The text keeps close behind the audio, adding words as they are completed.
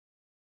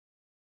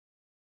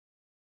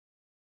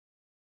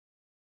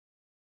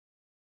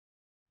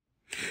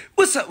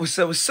What's up, what's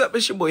up, what's up?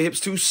 It's your boy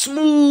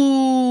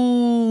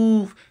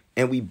Hipstoosmooth.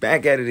 And we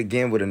back at it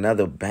again with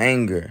another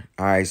banger.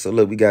 All right, so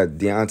look, we got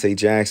Deontay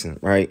Jackson,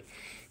 right?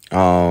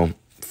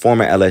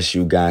 Former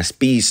LSU guy,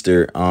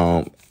 speedster,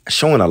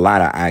 showing a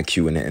lot of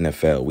IQ in the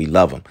NFL. We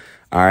love him.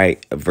 All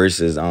right,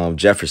 versus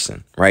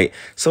Jefferson, right?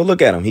 So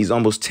look at him. He's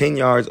almost 10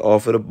 yards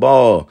off of the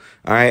ball.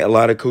 All right, a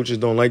lot of coaches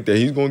don't like that.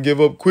 He's going to give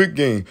up quick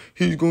game.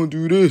 He's going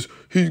to do this.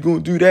 He's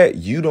going to do that.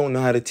 You don't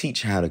know how to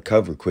teach how to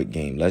cover quick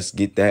game. Let's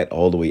get that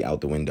all the way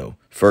out the window.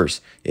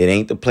 First, it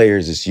ain't the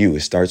players, it's you. It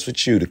starts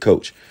with you, the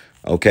coach,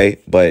 okay?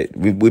 But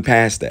we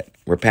past that.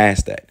 We're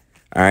past that,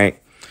 all right?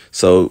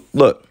 So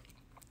look,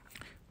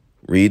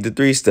 read the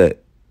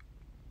three-step.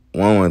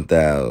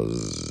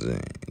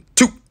 1,000.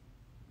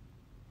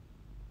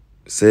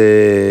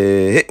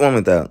 Say hit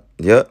 1,000.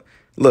 Yep.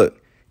 Look,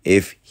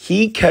 if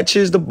he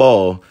catches the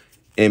ball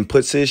and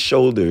puts his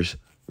shoulders,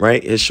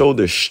 right, his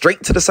shoulders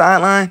straight to the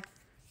sideline,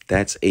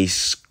 that's a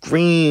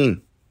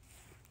screen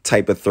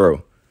type of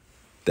throw.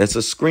 That's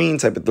a screen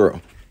type of throw.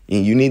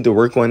 And you need to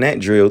work on that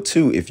drill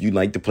too if you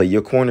like to play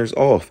your corners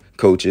off,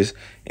 coaches.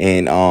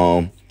 And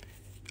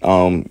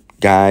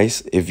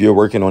guys, if you're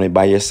working on it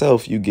by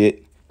yourself, you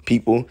get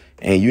people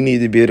and you need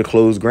to be able to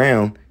close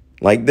ground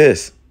like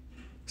this.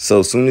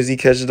 So as soon as he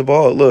catches the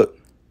ball, look,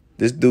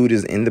 this dude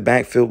is in the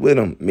backfield with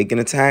him, making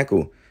a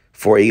tackle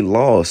for a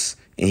loss,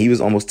 and he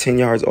was almost 10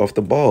 yards off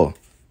the ball.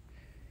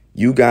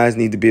 You guys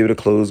need to be able to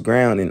close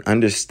ground and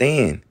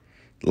understand.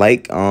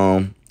 Like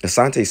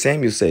Asante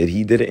Samuel said,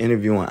 he did an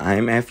interview on I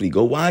Am Athlete.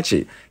 Go watch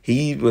it.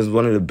 He was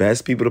one of the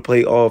best people to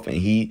play off, and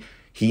he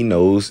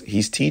knows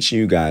he's teaching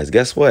you guys.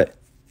 Guess what?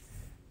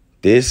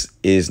 This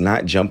is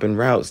not jumping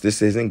routes.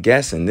 This isn't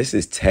guessing. This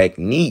is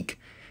technique.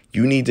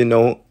 You need to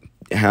know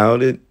how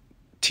to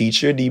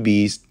teach your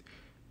DBs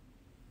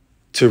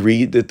to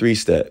read the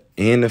three-step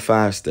and the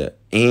five-step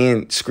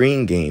and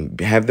screen game.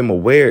 Have them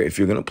aware if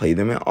you're going to play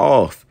them in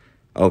off,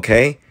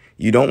 okay?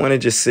 You don't want to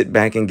just sit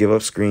back and give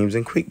up screens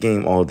and quick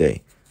game all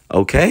day,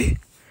 okay?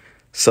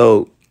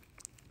 So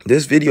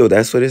this video,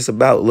 that's what it's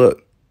about.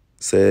 Look,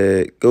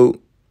 said go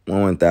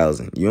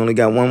 1,000. You only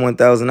got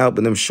 1,000 out,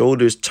 but them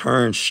shoulders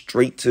turn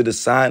straight to the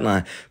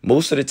sideline.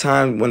 Most of the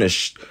time when a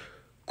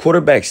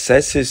quarterback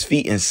sets his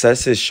feet and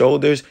sets his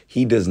shoulders,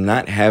 he does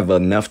not have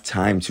enough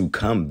time to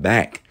come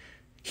back.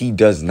 He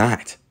does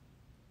not.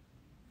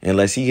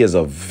 Unless he has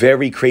a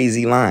very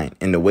crazy line.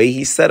 And the way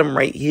he set him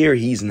right here,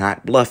 he's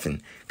not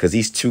bluffing because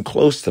he's too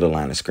close to the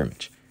line of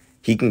scrimmage.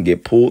 He can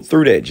get pulled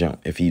through that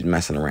jump if he's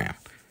messing around.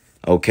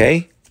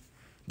 Okay?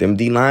 Them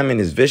D linemen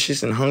is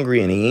vicious and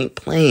hungry and he ain't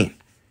playing.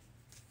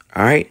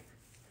 All right?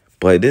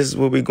 But this is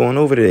what we're going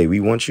over today. We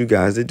want you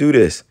guys to do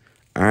this.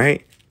 All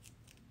right?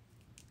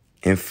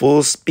 In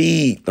full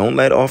speed. Don't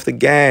let off the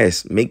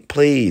gas. Make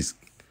plays.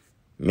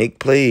 Make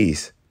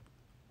plays.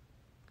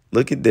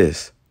 Look at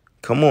this.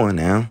 Come on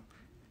now.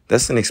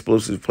 That's an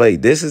explosive play.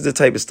 This is the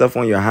type of stuff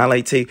on your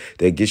highlight tape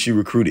that gets you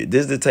recruited.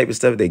 This is the type of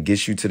stuff that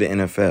gets you to the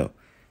NFL.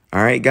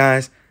 All right,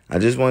 guys. I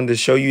just wanted to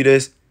show you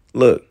this.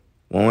 Look,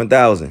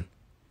 1,000.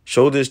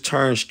 Shoulders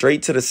turn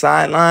straight to the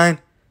sideline.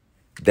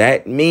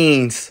 That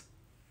means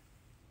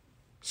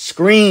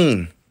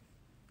screen.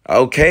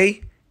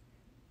 Okay?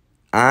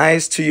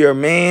 Eyes to your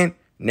man.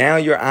 Now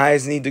your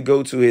eyes need to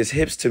go to his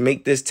hips to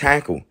make this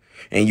tackle.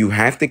 And you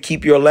have to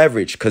keep your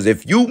leverage. Because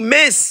if you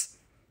miss,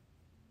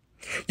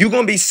 you're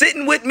going to be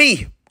sitting with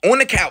me on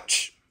the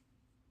couch.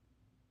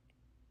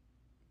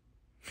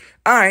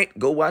 All right,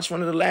 go watch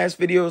one of the last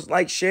videos.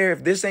 Like, share.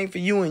 If this ain't for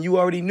you and you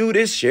already knew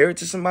this, share it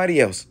to somebody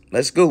else.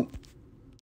 Let's go.